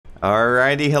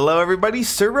Alrighty, hello everybody,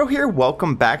 Servo here,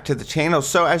 welcome back to the channel.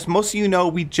 So as most of you know,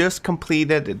 we just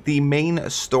completed the main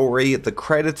story, the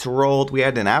credits rolled, we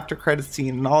had an after credit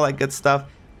scene and all that good stuff.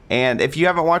 And if you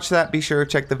haven't watched that, be sure to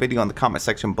check the video in the comment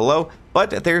section below.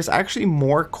 But there's actually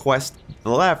more quests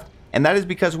left, and that is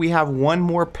because we have one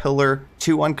more pillar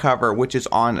to uncover, which is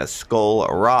on Skull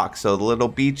Rock. So the little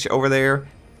beach over there,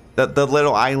 the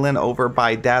little island over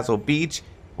by Dazzle Beach.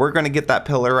 We're going to get that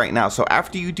pillar right now. So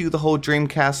after you do the whole dream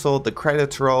castle, the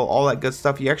credits roll, all that good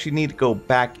stuff, you actually need to go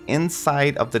back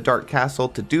inside of the dark castle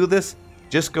to do this.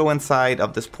 Just go inside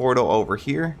of this portal over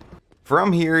here.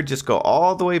 From here, just go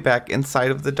all the way back inside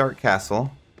of the dark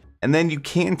castle. And then you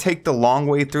can take the long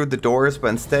way through the doors, but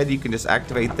instead you can just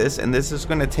activate this. And this is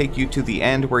going to take you to the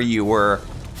end where you were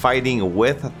fighting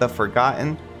with the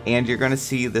Forgotten. And you're going to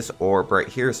see this orb right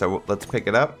here. So let's pick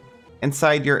it up.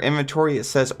 Inside your inventory, it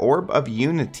says Orb of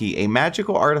Unity, a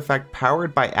magical artifact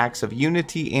powered by acts of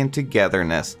unity and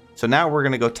togetherness. So now we're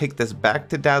going to go take this back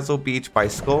to Dazzle Beach by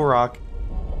Skull Rock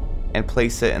and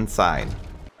place it inside.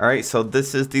 Alright, so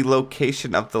this is the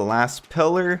location of the last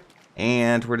pillar,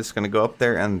 and we're just going to go up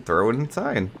there and throw it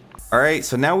inside. Alright,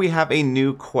 so now we have a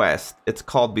new quest. It's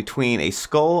called Between a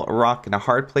Skull Rock and a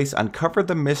Hard Place. Uncover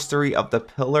the mystery of the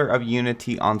Pillar of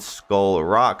Unity on Skull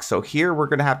Rock. So here we're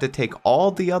going to have to take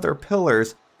all the other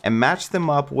pillars and match them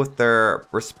up with their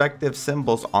respective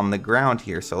symbols on the ground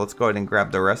here. So let's go ahead and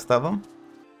grab the rest of them.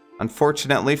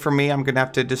 Unfortunately for me, I'm going to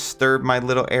have to disturb my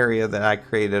little area that I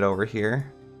created over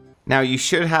here. Now you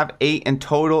should have 8 in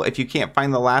total. If you can't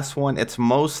find the last one, it's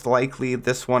most likely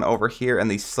this one over here in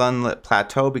the Sunlit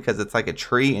Plateau because it's like a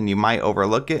tree and you might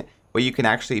overlook it, but you can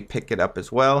actually pick it up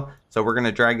as well. So we're going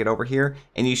to drag it over here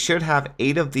and you should have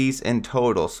 8 of these in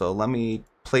total. So let me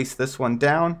place this one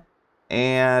down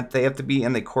and they have to be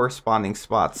in the corresponding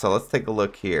spots. So let's take a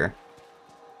look here.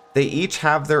 They each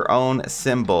have their own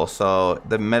symbol. So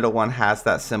the middle one has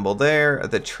that symbol there.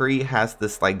 The tree has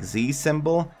this like Z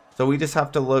symbol. So we just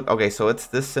have to look. Okay, so it's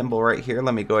this symbol right here.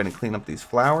 Let me go ahead and clean up these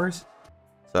flowers.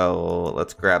 So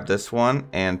let's grab this one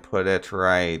and put it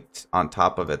right on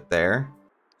top of it there.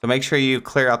 So make sure you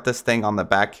clear out this thing on the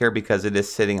back here because it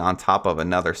is sitting on top of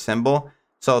another symbol.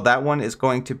 So that one is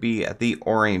going to be the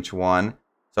orange one.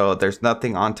 So there's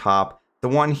nothing on top. The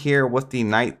one here with the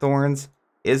night thorns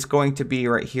is going to be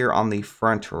right here on the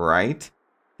front right.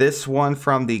 This one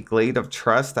from the Glade of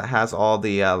Trust that has all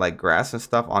the like grass and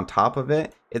stuff on top of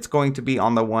it, it's going to be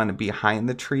on the one behind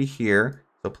the tree here.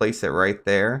 So place it right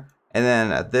there. And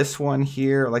then this one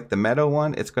here, like the meadow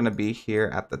one, it's going to be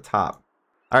here at the top.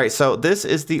 All right, so this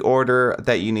is the order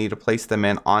that you need to place them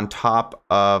in on top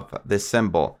of this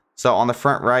symbol. So on the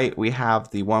front right, we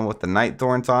have the one with the night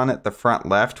thorns on it. The front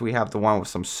left, we have the one with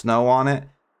some snow on it.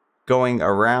 Going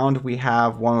around, we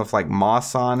have one with like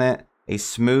moss on it. A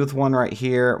smooth one right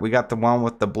here. We got the one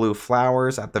with the blue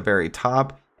flowers at the very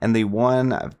top, and the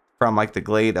one from like the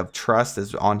Glade of Trust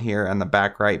is on here in the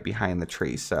back right behind the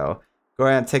tree. So go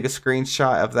ahead and take a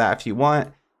screenshot of that if you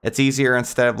want. It's easier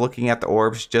instead of looking at the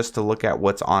orbs just to look at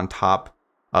what's on top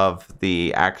of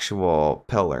the actual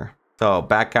pillar. So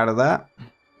back out of that.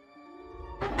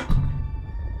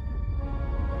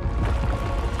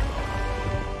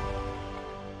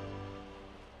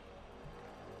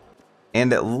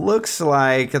 And it looks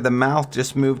like the mouth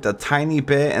just moved a tiny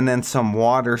bit and then some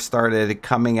water started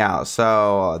coming out.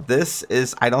 So this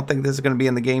is, I don't think this is going to be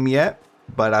in the game yet,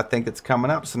 but I think it's coming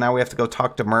up. So now we have to go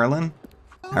talk to Merlin.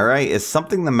 All right, is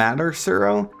something the matter,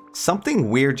 Suro? Something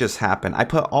weird just happened. I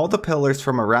put all the pillars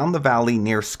from around the valley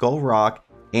near Skull Rock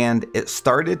and it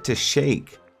started to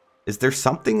shake. Is there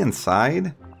something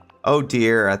inside? Oh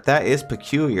dear, that is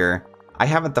peculiar. I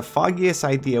haven't the foggiest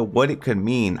idea what it could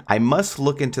mean. I must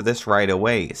look into this right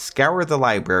away. Scour the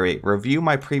library. Review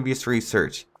my previous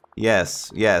research.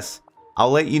 Yes, yes.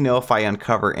 I'll let you know if I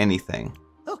uncover anything.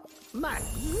 Oh,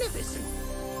 magnificent.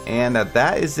 And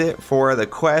that is it for the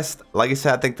quest. Like I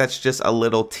said, I think that's just a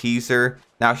little teaser.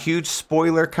 Now, huge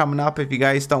spoiler coming up. If you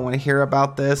guys don't want to hear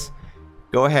about this,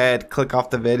 go ahead, click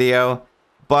off the video.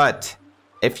 But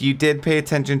if you did pay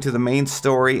attention to the main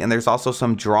story, and there's also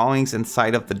some drawings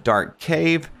inside of the dark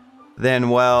cave, then,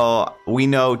 well, we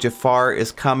know Jafar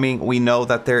is coming. We know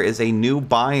that there is a new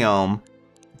biome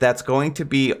that's going to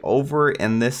be over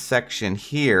in this section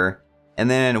here. And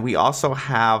then we also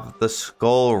have the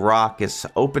Skull Rock is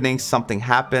opening. Something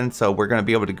happened, so we're going to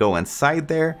be able to go inside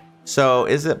there. So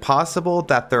is it possible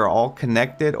that they're all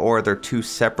connected, or they're two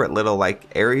separate little like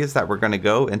areas that we're going to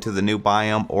go into the new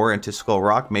biome or into Skull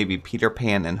Rock? Maybe Peter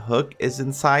Pan and Hook is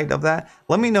inside of that.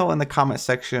 Let me know in the comment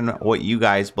section what you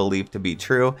guys believe to be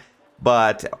true.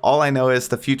 But all I know is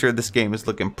the future of this game is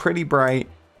looking pretty bright.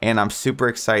 and I'm super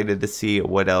excited to see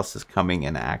what else is coming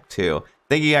in Act 2.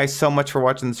 Thank you guys so much for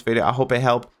watching this video. I hope it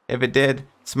helped. If it did,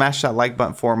 smash that like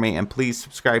button for me, and please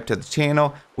subscribe to the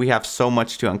channel. We have so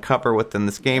much to uncover within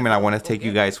this game, and I want to take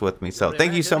you guys with me. So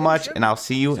thank you so much, and I'll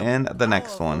see you in the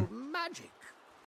next one.